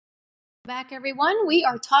Back, everyone. We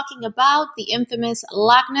are talking about the infamous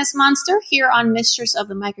Loch Ness Monster here on Mistress of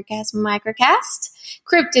the Microcast.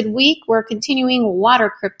 Cryptid Week, we're continuing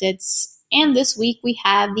water cryptids, and this week we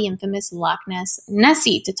have the infamous Loch Ness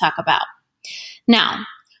Nessie to talk about. Now,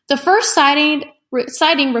 the first sighting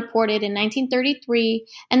reported in 1933,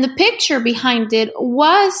 and the picture behind it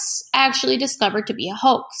was actually discovered to be a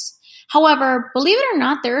hoax. However, believe it or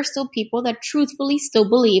not, there are still people that truthfully still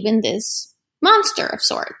believe in this monster of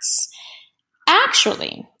sorts.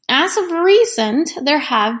 Actually, as of recent, there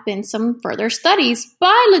have been some further studies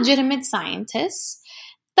by legitimate scientists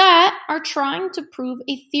that are trying to prove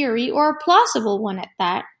a theory, or a plausible one at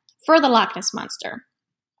that, for the Loch Ness Monster.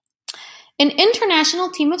 An international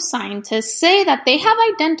team of scientists say that they have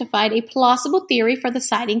identified a plausible theory for the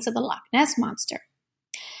sightings of the Loch Ness Monster.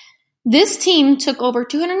 This team took over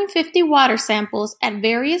 250 water samples at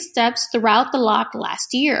various depths throughout the loch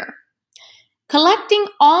last year, collecting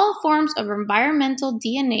all forms of environmental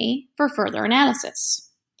DNA for further analysis.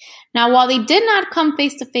 Now, while they did not come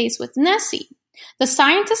face to face with Nessie, the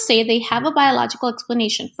scientists say they have a biological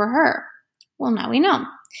explanation for her. Well, now we know.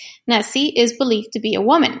 Nessie is believed to be a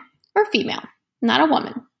woman, or female, not a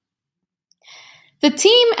woman. The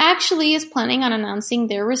team actually is planning on announcing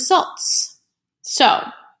their results. So,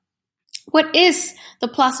 what is the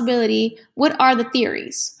plausibility? What are the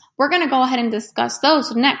theories? We're going to go ahead and discuss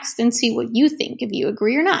those next and see what you think, if you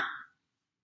agree or not.